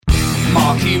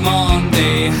Marky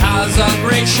Monday has a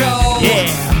great show.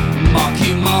 Yeah.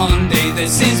 Marky Monday,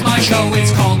 this is my show.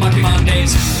 It's called Marky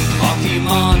Mondays. Marky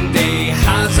Monday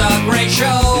has a great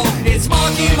show. It's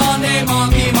Marky Monday,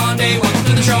 Marky Monday. Welcome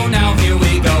to the show. Now here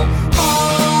we go.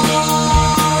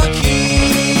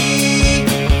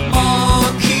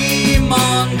 Marky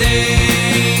Monday.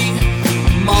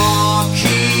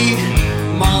 Marky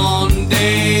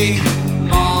Monday.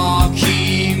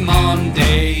 Marky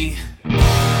Monday.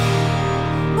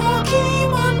 Marky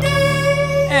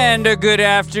Monday. And a good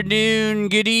afternoon,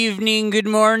 good evening, good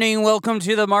morning. Welcome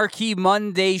to the Marky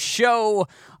Monday show.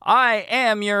 I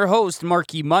am your host,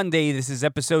 Marky Monday. This is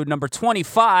episode number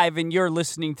 25, and you're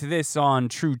listening to this on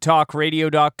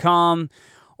TrueTalkRadio.com,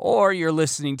 or you're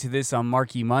listening to this on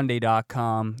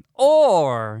MarkyMonday.com,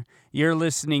 or you're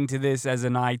listening to this as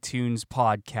an iTunes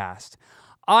podcast.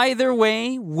 Either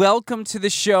way, welcome to the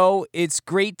show. It's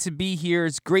great to be here.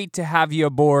 It's great to have you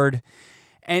aboard.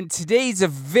 And today's a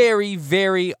very,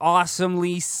 very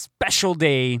awesomely special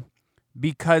day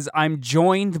because I'm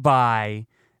joined by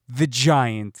the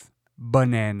giant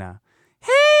banana.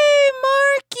 Hey,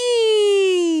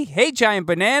 Marky! Hey, giant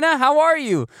banana, how are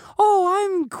you? Oh,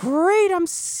 I'm great. I'm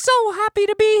so happy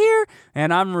to be here.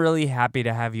 And I'm really happy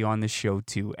to have you on the show,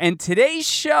 too. And today's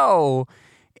show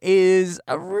is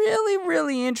a really,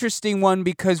 really interesting one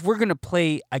because we're going to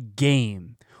play a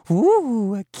game.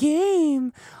 Ooh, a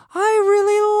game. I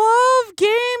really love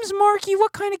games, Marky.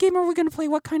 What kind of game are we going to play?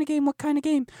 What kind of game? What kind of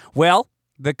game? Well,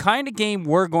 the kind of game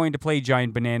we're going to play,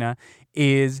 Giant Banana,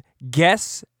 is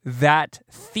Guess That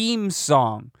Theme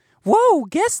Song. Whoa,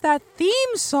 guess that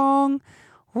theme song?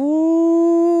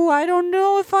 Ooh, I don't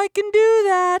know if I can do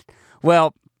that.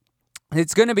 Well,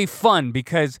 it's going to be fun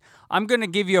because I'm going to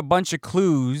give you a bunch of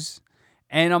clues,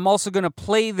 and I'm also going to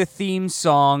play the theme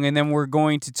song, and then we're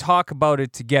going to talk about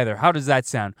it together. How does that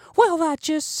sound? Well, that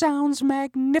just sounds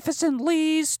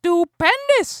magnificently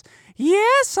stupendous.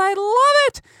 Yes, I love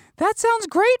it. That sounds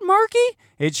great, Marky.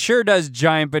 It sure does,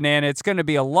 Giant Banana. It's going to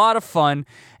be a lot of fun,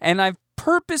 and I've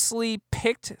purposely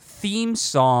picked theme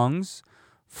songs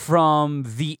from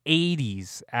the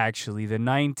 80s, actually, the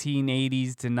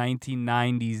 1980s to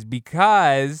 1990s,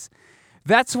 because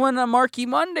that's when Marky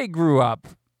Monday grew up.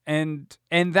 And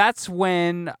that's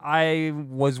when I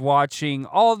was watching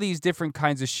all these different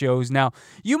kinds of shows. Now,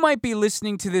 you might be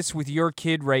listening to this with your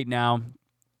kid right now,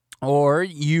 or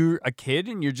you're a kid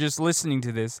and you're just listening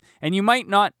to this, and you might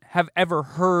not have ever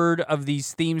heard of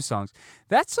these theme songs.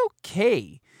 That's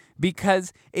okay,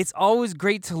 because it's always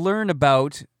great to learn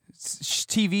about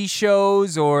TV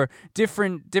shows or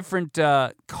different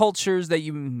cultures that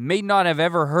you may not have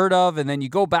ever heard of, and then you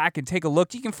go back and take a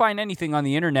look. You can find anything on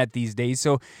the internet these days,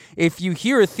 so if you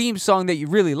hear a theme song that you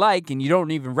really like and you don't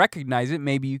even recognize it,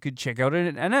 maybe you could check out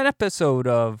an episode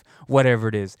of whatever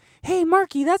it is. Hey,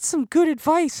 Marky, that's some good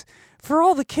advice for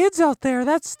all the kids out there.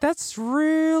 That's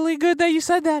really good that you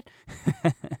said that.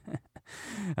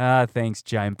 Thanks,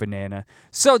 Giant Banana.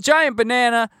 So, Giant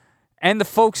Banana and the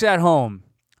folks at home,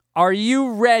 are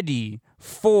you ready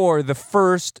for the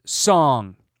first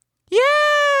song?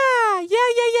 Yeah,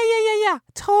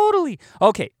 totally.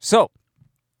 Okay, so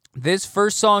this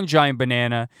first song, Giant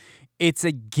Banana, it's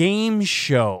a game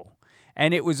show.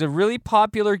 And it was a really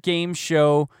popular game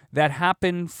show that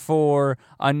happened for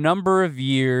a number of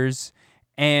years.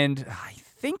 And I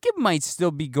think it might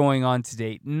still be going on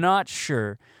today. Not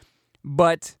sure.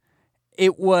 But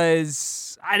it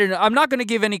was, I don't know, I'm not going to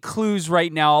give any clues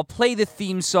right now. I'll play the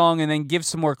theme song and then give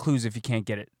some more clues if you can't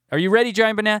get it. Are you ready,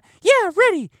 Giant Banana? Yeah,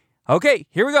 ready. Okay,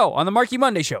 here we go on the Marky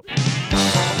Monday Show.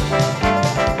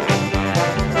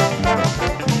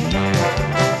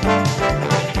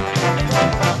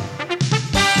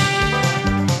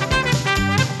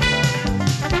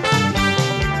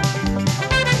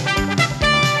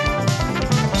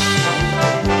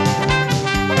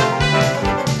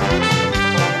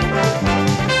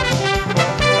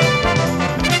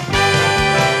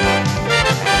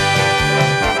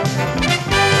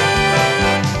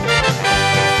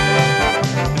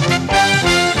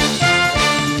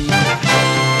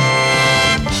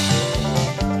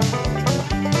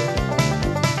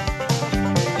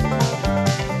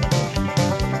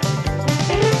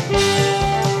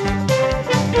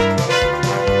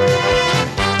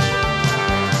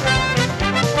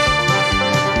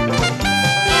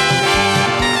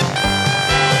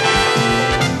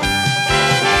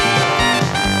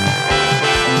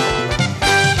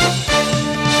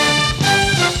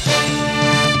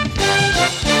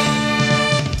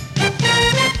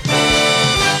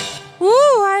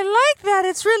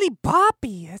 It's really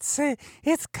boppy.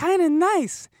 It's kind of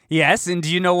nice. Yes, and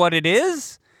do you know what it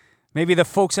is? Maybe the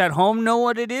folks at home know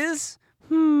what it is?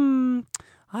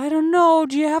 I don't know.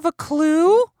 Do you have a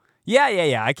clue?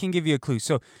 Yeah. I can give you a clue.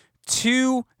 So,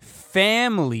 two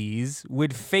families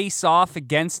would face off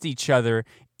against each other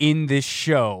in this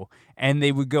show, and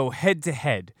they would go head to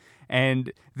head,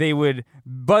 and they would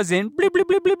buzz in, blip, blip,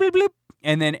 blip, blip, blip, blip,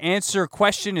 and then answer a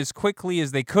question as quickly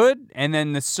as they could, and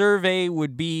then the survey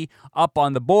would be up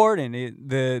on the board, and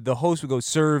the host would go,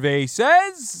 survey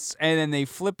says, and then they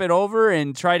flip it over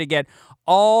and try to get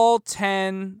all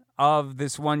 10 of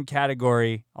this one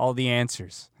category, all the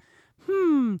answers.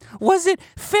 Was it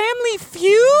Family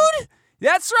Feud?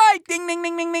 That's right. Ding, ding,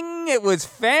 ding, ding, ding. It was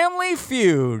Family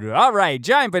Feud. All right,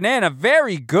 Giant Banana,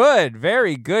 very good.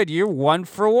 Very good. You're 1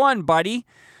 for 1, buddy.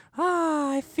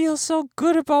 I feel so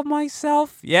good about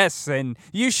myself. Yes, and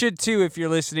you should too if you're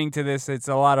listening to this. It's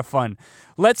a lot of fun.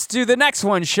 Let's do the next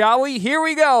one, shall we? Here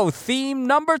we go. Theme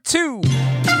number 2.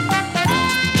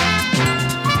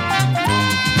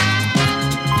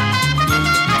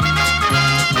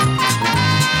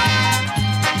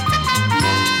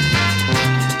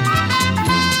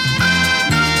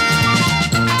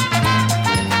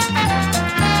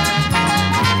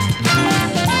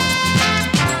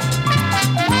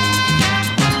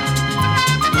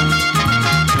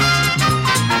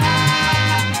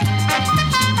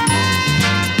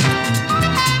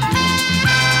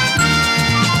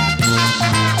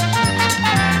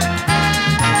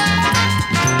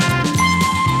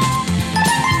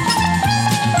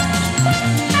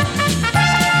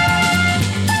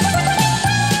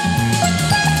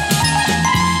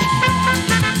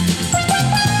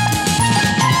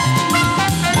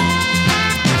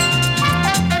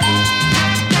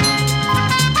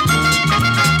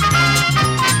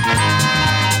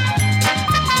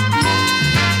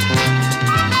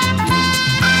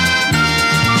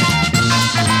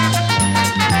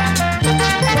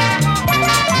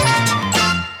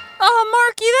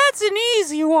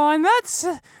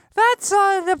 That's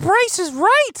The Price is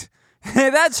Right.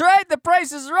 That's right, The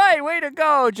Price is Right. Way to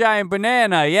go, Giant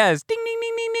Banana. Yes, ding, ding,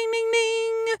 ding, ding, ding, ding,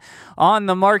 ding. On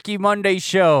the Marky Monday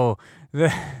show.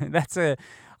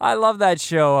 I love that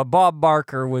show. Bob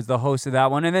Barker was the host of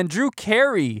that one. And then Drew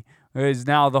Carey is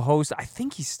now the host. I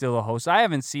think he's still a host. I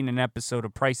haven't seen an episode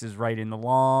of Price is Right in the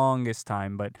longest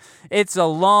time, but it's a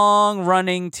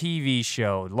long-running TV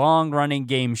show, long-running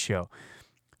game show.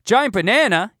 Giant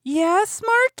Banana. Yes,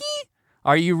 Marky?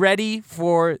 Are you ready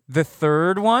for the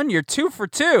third one? You're 2 for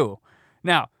 2.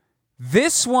 Now,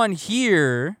 this one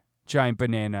here, Giant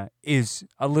Banana, is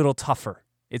a little tougher.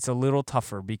 It's a little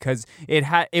tougher because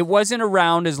it wasn't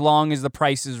around as long as The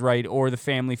Price is Right or The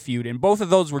Family Feud, and both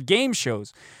of those were game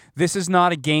shows. This is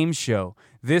not a game show.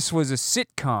 This was a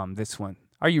sitcom, this one.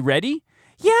 Are you ready?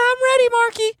 Yeah, I'm ready,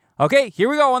 Marky. Okay, here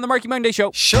we go on the Marky Monday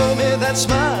Show. Show me that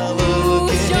smile again.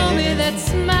 Show me that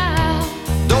smile.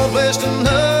 Don't waste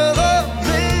another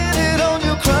minute on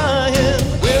your crying.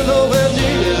 We're nowhere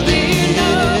near the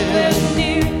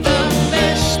end. The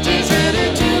best is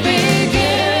ready to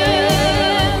begin.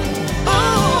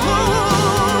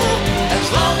 Oh,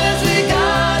 as long as we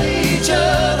got each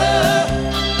other,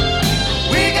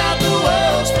 we got the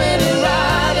world spinning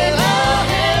right in our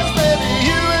hands, baby,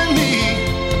 you and me.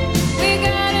 We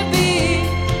gotta be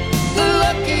The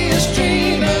luckiest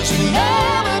dreamers who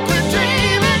never quit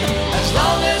dreaming. As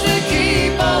long as we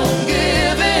keep on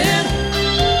giving,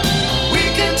 we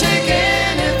can take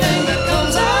anything that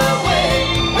comes our way.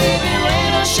 Baby,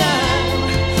 rain or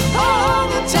shine, all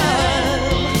the time.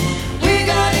 We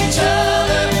got each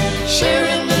other,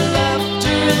 sharing the laughter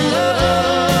and love.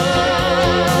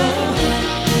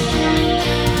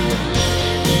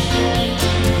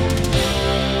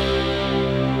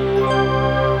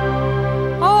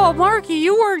 Oh, Marky,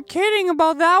 you weren't kidding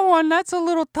about that one. That's a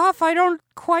little tough. I don't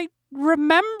quite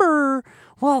remember.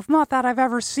 Well, not that I've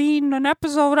ever seen an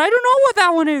episode. I don't know what that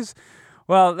one is.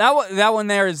 Well, that one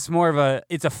there is more of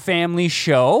it's a family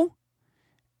show.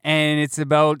 And it's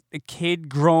about a kid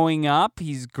growing up.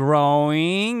 He's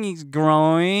growing.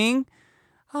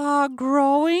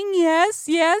 Growing, yes.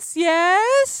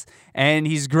 And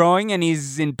he's growing and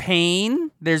he's in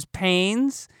pain. There's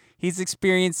pains. He's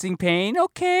experiencing pain.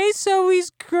 Okay, so he's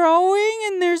growing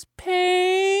and there's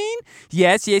pain.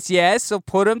 Yes. So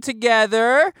put them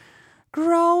together.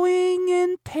 Growing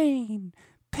and pain.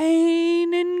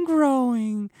 Pain and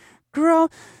growing.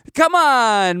 Come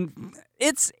on.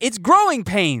 It's Growing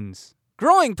Pains.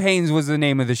 Growing Pains was the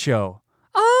name of the show.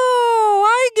 Oh,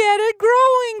 I get it.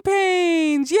 Growing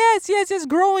Pains. Yes.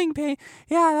 Growing Pain.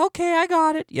 Yeah, okay, I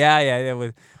got it. Yeah. It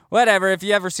was. Whatever, if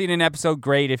you ever seen an episode,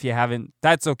 great. If you haven't,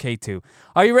 that's okay too.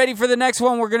 Are you ready for the next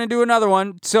one? We're going to do another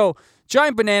one. So,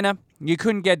 Giant Banana, You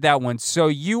couldn't get that one. So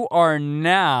you've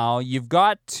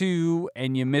got 2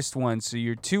 and you missed 1. So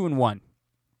you're 2 and 1.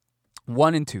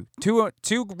 1 and 2.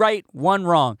 Two right, 1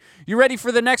 wrong. You ready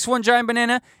for the next one, Giant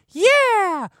Banana?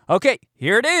 Yeah! Okay,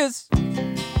 here it is.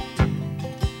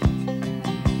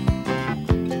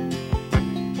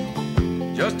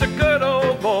 Just a good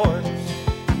old boy,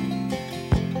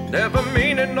 never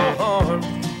meaning no harm.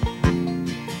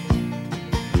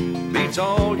 Beats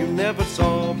all you never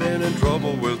saw, been in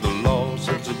trouble with the law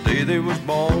since the day they was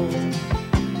born.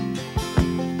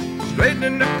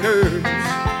 Straightening the curves,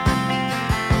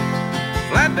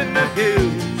 flattening the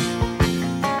hills.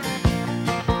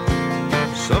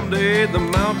 Someday the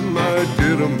mountain might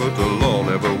get them, but the law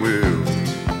never will.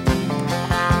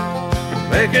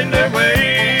 Making their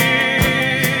way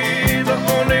the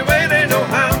only way they know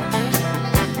how.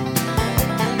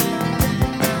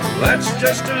 That's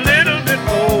just a little bit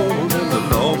more than the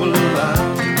law will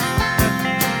allow.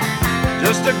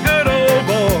 Just a good old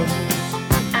boy,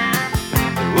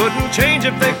 they wouldn't change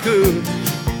if they could.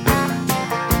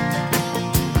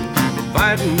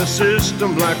 Fighting the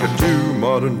system like a true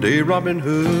modern-day Robin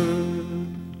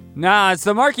Hood. Nah, it's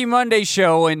the Marky Monday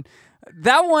show, and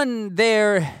that one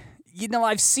there,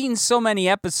 I've seen so many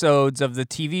episodes of the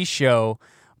TV show,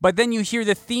 but then you hear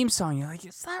the theme song, you're like,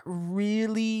 is that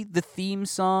really the theme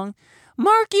song?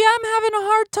 Marky, I'm having a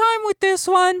hard time with this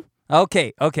one.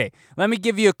 Okay, let me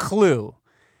give you a clue.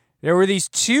 There were these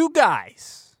 2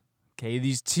 guys, okay,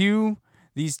 these two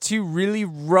really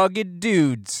rugged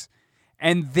dudes,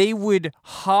 and they would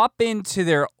hop into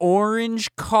their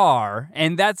orange car,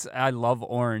 and I love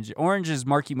orange. Orange is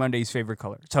Marky Monday's favorite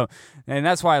color. And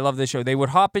that's why I love this show. They would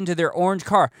hop into their orange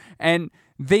car, and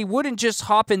they wouldn't just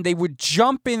hop in, they would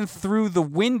jump in through the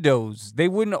windows. They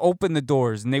wouldn't open the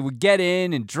doors, and they would get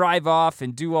in and drive off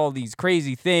and do all these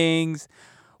crazy things.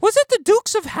 Was it the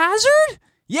Dukes of Hazzard?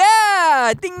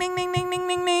 Yeah! Ding, ding, ding, ding, ding,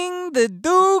 ding, ding. The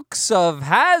Dukes of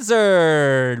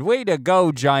Hazzard. Way to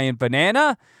go, Giant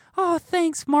Banana. Oh,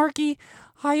 thanks, Marky.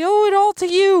 I owe it all to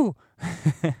you.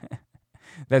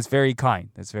 That's very kind.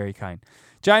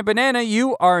 Giant Banana,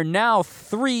 you are now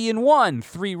 3 and 1.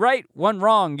 3 right, 1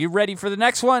 wrong. You ready for the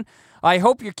next one? I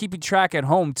hope you're keeping track at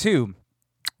home, too.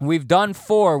 We've done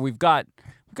 4. We've got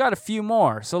a few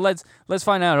more. So let's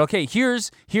find out. Okay,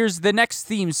 here's the next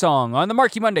theme song on the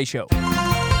Marky Monday show.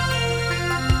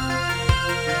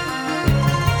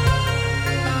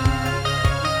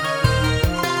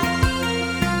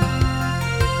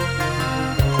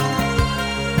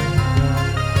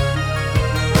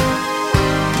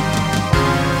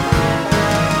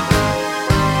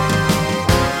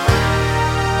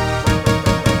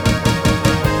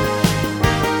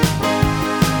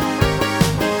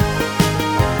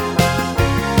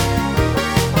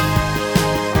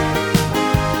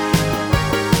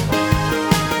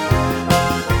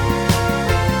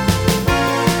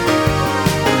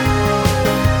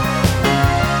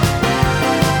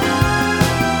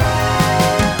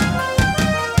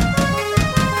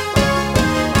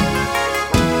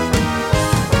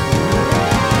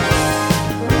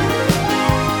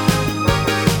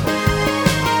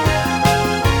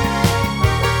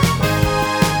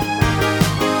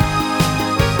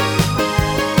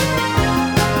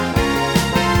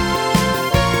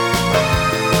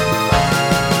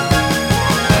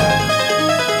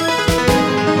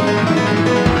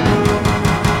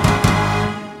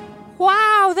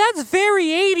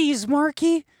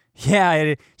 Marky? Yeah,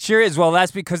 it sure is. Well,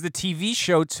 that's because the TV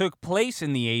show took place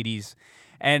in the 80s.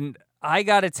 And I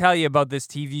got to tell you about this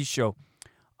TV show.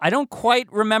 I don't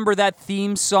quite remember that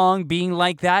theme song being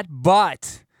like that,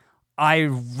 but I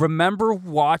remember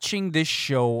watching this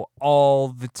show all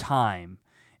the time.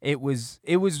 It was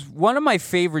one of my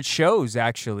favorite shows,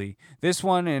 actually. This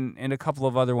one and a couple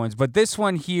of other ones. But this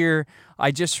one here,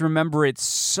 I just remember it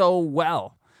so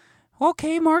well.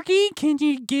 Okay, Marky, can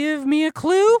you give me a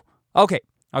clue? Okay,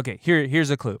 here's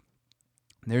a clue.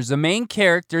 There's a main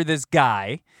character, this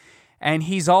guy, and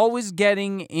he's always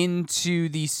getting into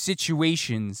these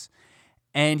situations,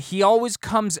 and he always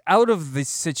comes out of these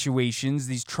situations,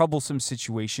 these troublesome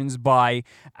situations, by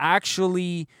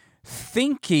actually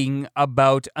thinking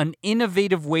about an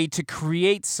innovative way to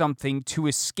create something to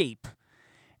escape.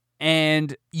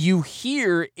 And you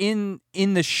hear in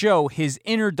the show his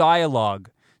inner dialogue.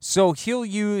 So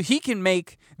he can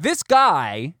make this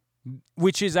guy,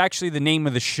 which is actually the name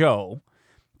of the show,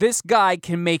 this guy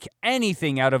can make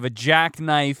anything out of a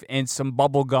jackknife and some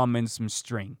bubble gum and some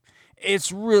string.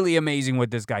 It's really amazing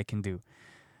what this guy can do.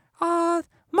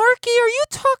 Marky, are you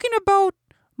talking about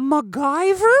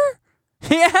MacGyver?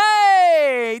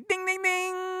 Yay! Ding, ding,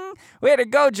 ding! Way to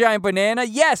go, Giant Banana.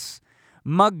 Yes,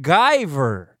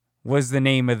 MacGyver. was the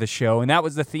name of the show, and that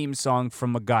was the theme song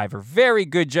from MacGyver. Very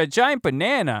good, Giant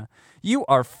Banana. You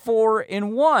are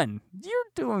 4-1. You're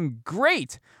doing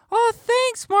great. Oh,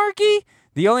 thanks, Marky.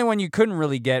 The only one you couldn't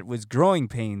really get was Growing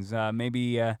Pains.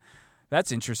 Maybe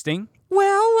that's interesting.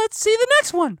 Well, let's see the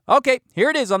next one. Okay, here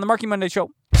it is on the Marky Monday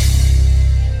Show.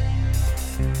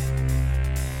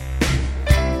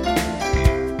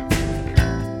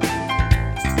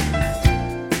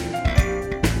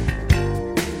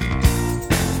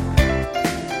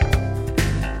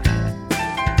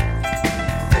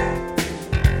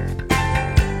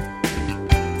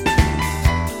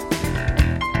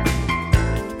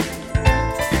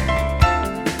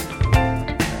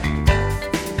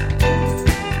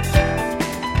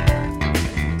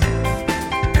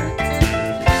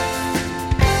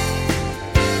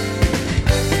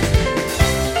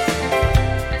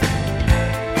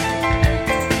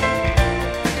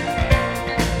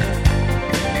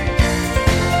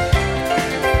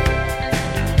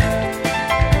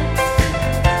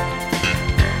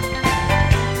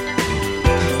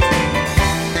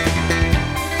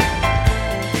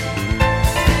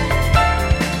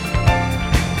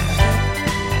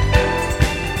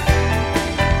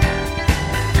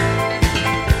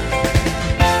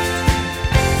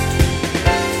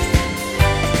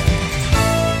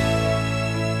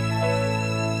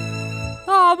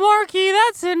 Marky,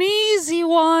 that's an easy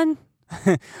one.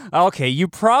 Okay, you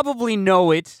probably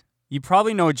know it. You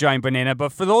probably know Giant Banana,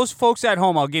 but for those folks at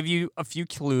home, I'll give you a few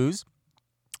clues.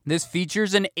 This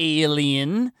features an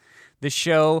alien. The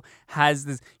show has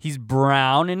this, he's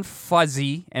brown and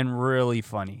fuzzy and really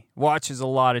funny. Watches a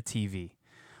lot of TV.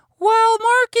 Well,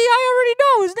 Marky, I already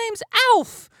know. His name's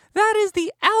Alf. That is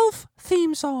the Alf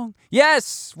theme song.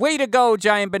 Yes, way to go,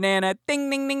 Giant Banana. Ding,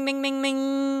 ding, ding, ding, ding,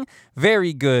 ding.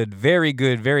 Very good, very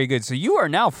good, very good. So you are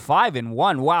now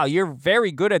 5-1. Wow, you're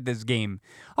very good at this game.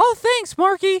 Oh, thanks,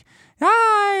 Marky.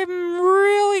 I'm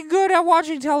really good at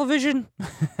watching television.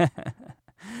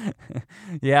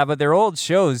 Yeah, but they're old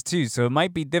shows too, so it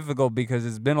might be difficult because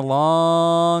it's been a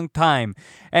long time.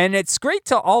 And it's great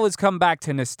to always come back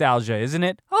to nostalgia, isn't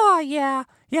it? Oh, yeah.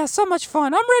 Yeah, so much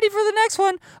fun. I'm ready for the next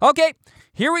one. Okay,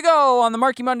 here we go on the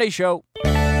Marky Monday Show.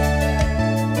 There's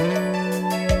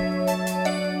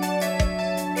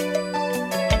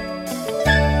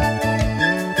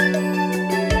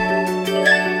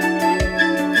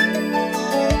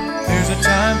a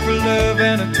time for love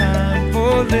and a time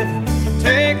for living.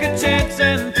 Take a chance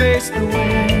and face the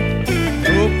wind.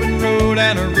 Open road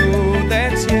and a road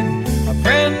that's hidden. A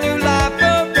brand new life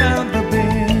around the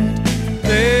bend.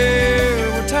 There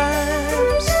were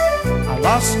times I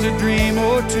lost a dream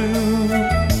or two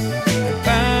and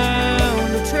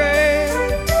found a trail,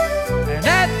 and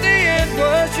at the end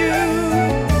was you.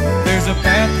 There's a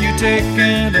path you take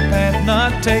and a path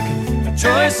not taken. The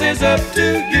choice is up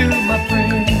to you, my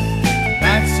friend.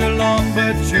 Nights are long,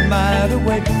 but you're wide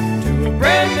awake to a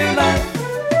brand new life,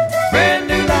 brand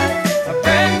new life, a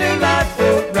brand new life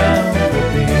around the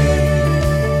bend.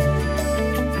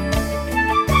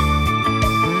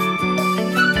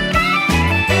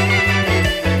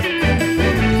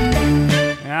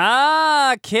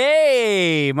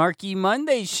 Okay, Marky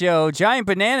Monday Show. Giant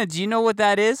Banana, do you know what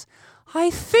that is? I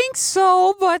think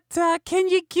so, but can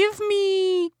you give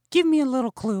me a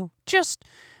little clue? Just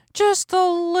a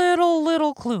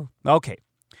little clue. Okay.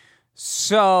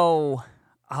 So,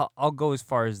 I'll go as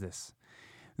far as this.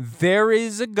 There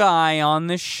is a guy on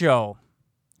the show.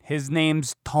 His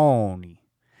name's Tony.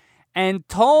 And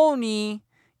Tony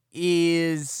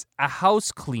is a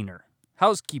housekeeper.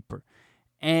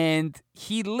 And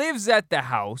he lives at the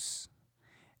house.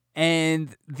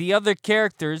 And the other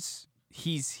characters,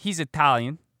 he's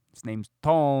Italian. His name's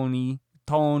Tony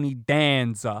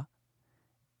Danza.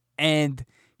 And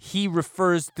he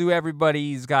refers to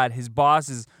everybody. He's got his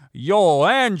bosses, Yo,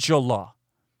 Angela.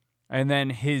 And then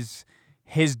his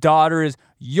daughter is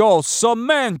Yo,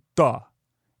 Samantha.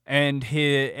 And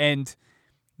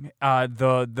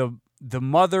the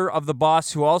mother of the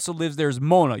boss who also lives there is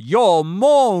Mona. Yo,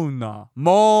 Mona.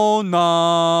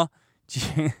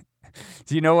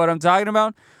 Do you know what I'm talking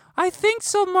about? I think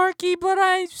so, Marky, but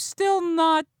I'm still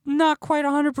not quite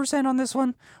 100% on this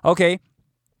one. Okay.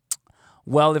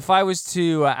 Well, if I was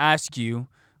to ask you,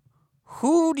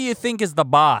 who do you think is the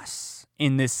boss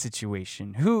in this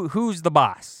situation? Who's the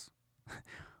boss?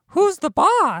 Who's the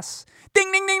boss?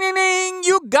 Ding, ding, ding, ding, ding.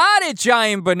 You got it,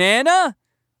 Giant Banana.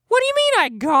 What do you mean I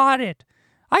got it?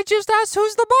 I just asked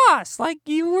who's the boss, like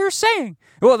you were saying.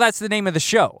 Well, that's the name of the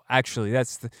show, actually.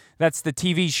 That's the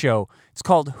TV show. It's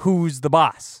called Who's the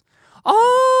Boss.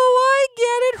 Oh, I get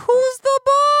it. Who's the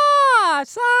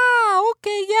boss?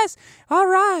 Okay, yes. All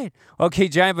right. Okay,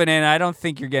 Giant Banana, I don't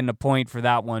think you're getting a point for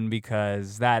that one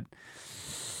because that...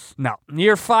 No,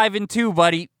 you're 5-2,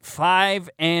 buddy.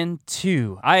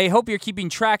 5-2. I hope you're keeping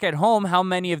track at home how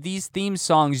many of these theme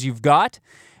songs you've got.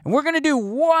 And we're going to do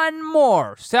one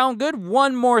more. Sound good?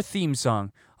 One more theme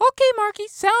song. Okay, Marky,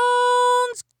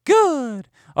 sounds good.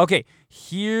 Okay,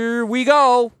 here we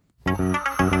go.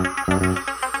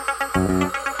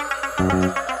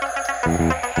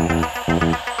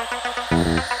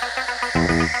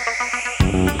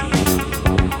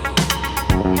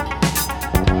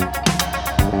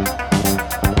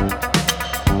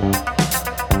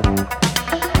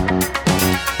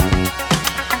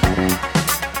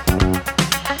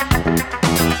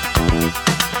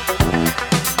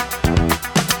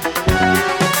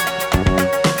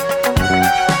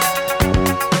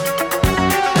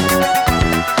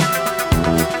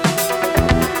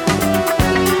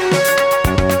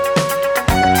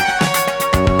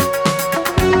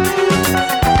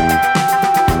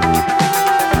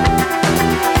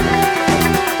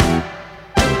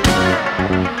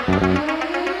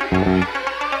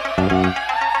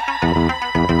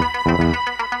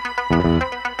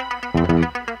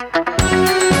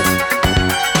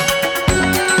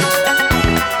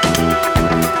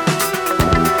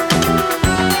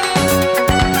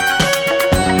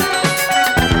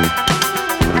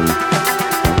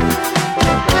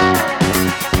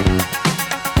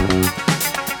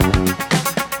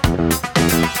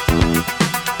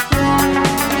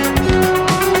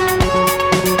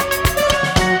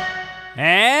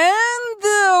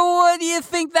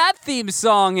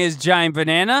 Song is Giant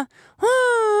Banana.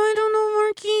 I don't know,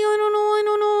 Marky. I don't know.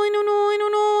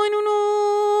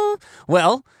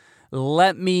 Well,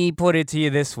 let me put it to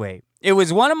you this way. It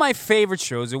was one of my favorite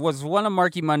shows. It was one of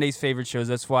Marky Monday's favorite shows.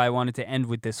 That's why I wanted to end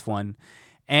with this one.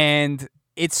 And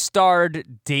it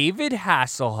starred David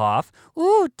Hasselhoff.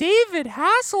 Ooh, David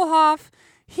Hasselhoff.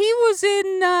 He was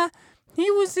in,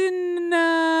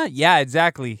 yeah,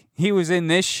 exactly. He was in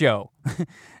this show.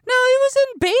 No, he was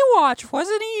in Baywatch,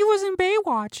 wasn't he? He was in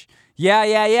Baywatch.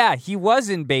 Yeah. He was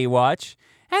in Baywatch.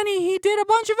 And he did a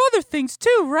bunch of other things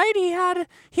too, right? He had a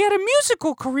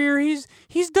musical career. He's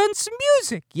done some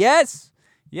music. Yes,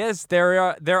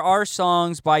 there are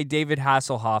songs by David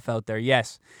Hasselhoff out there.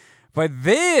 Yes, but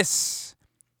this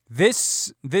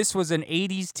was an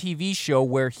 80s TV show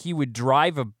where he would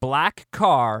drive a black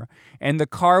car and the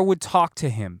car would talk to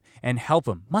him and help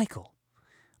him.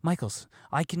 Michael's,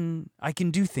 I can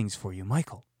do things for you,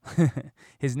 Michael.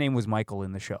 His name was Michael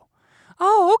in the show.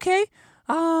 Oh, okay.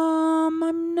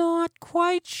 I'm not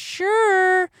quite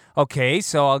sure. Okay,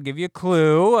 so I'll give you a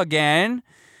clue again.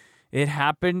 It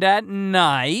happened at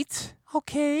night.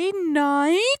 Okay,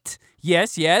 night.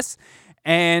 Yes.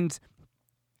 And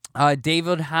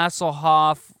David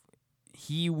Hasselhoff,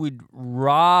 he would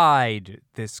ride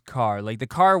this car. Like the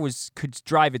car could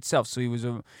drive itself, so he was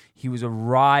a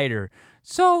rider.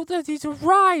 So he's a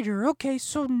rider. Okay,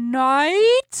 so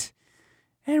night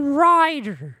and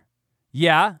rider.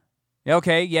 Yeah.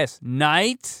 Okay, yes.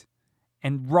 Night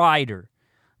and rider.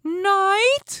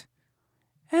 Night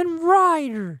and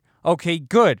rider. Okay,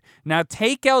 good. Now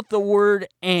take out the word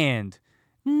and.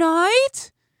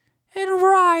 Night and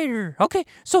rider. Okay,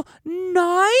 so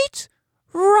night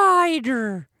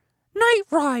rider. Night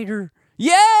rider.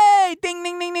 Yay! Ding,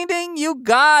 ding, ding, ding, ding. You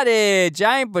got it.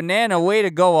 Giant Banana, way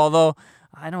to go. Although,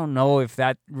 I don't know if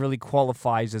that really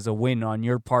qualifies as a win on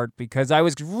your part because I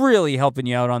was really helping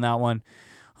you out on that one.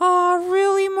 Oh,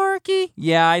 really, Marky?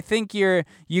 Yeah, I think you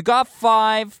got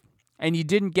 5 and you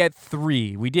didn't get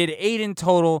 3. We did 8 in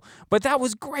total, but that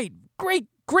was great. Great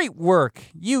work.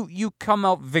 You come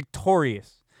out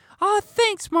victorious.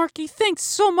 Thanks, Marky. Thanks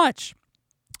so much.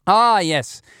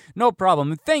 Yes. No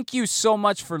problem. Thank you so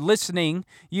much for listening.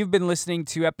 You've been listening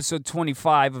to episode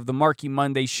 25 of the Marky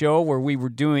Monday Show, where we were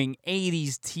doing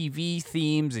 80s TV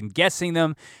themes and guessing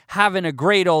them, having a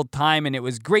great old time, and it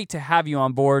was great to have you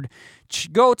on board.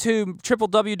 Go to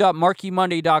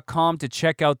www.markymonday.com to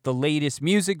check out the latest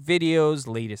music videos,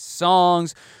 latest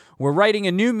songs. We're writing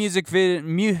a new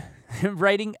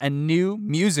writing a new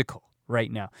musical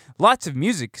right now. Lots of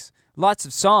musics, lots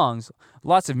of songs,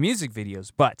 lots of music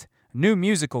videos, but a new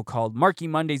musical called Marky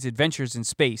Monday's Adventures in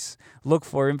Space. Look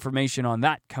for information on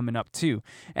that coming up too.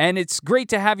 And it's great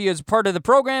to have you as part of the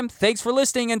program. Thanks for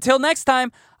listening. Until next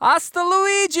time, hasta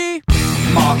Luigi!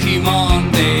 Marky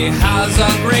Monday has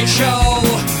a great show.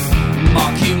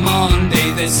 Marky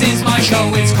Monday, this is my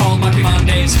show. It's called Marky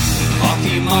Mondays.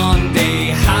 Marky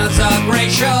Monday has a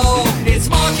great show. It's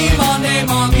Marky Monday,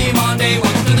 Marky Monday.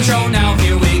 Welcome to the show. Now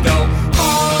here we go.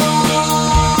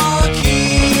 Marky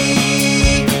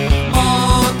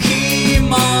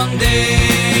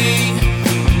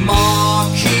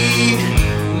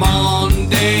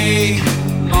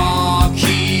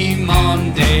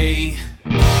Monday.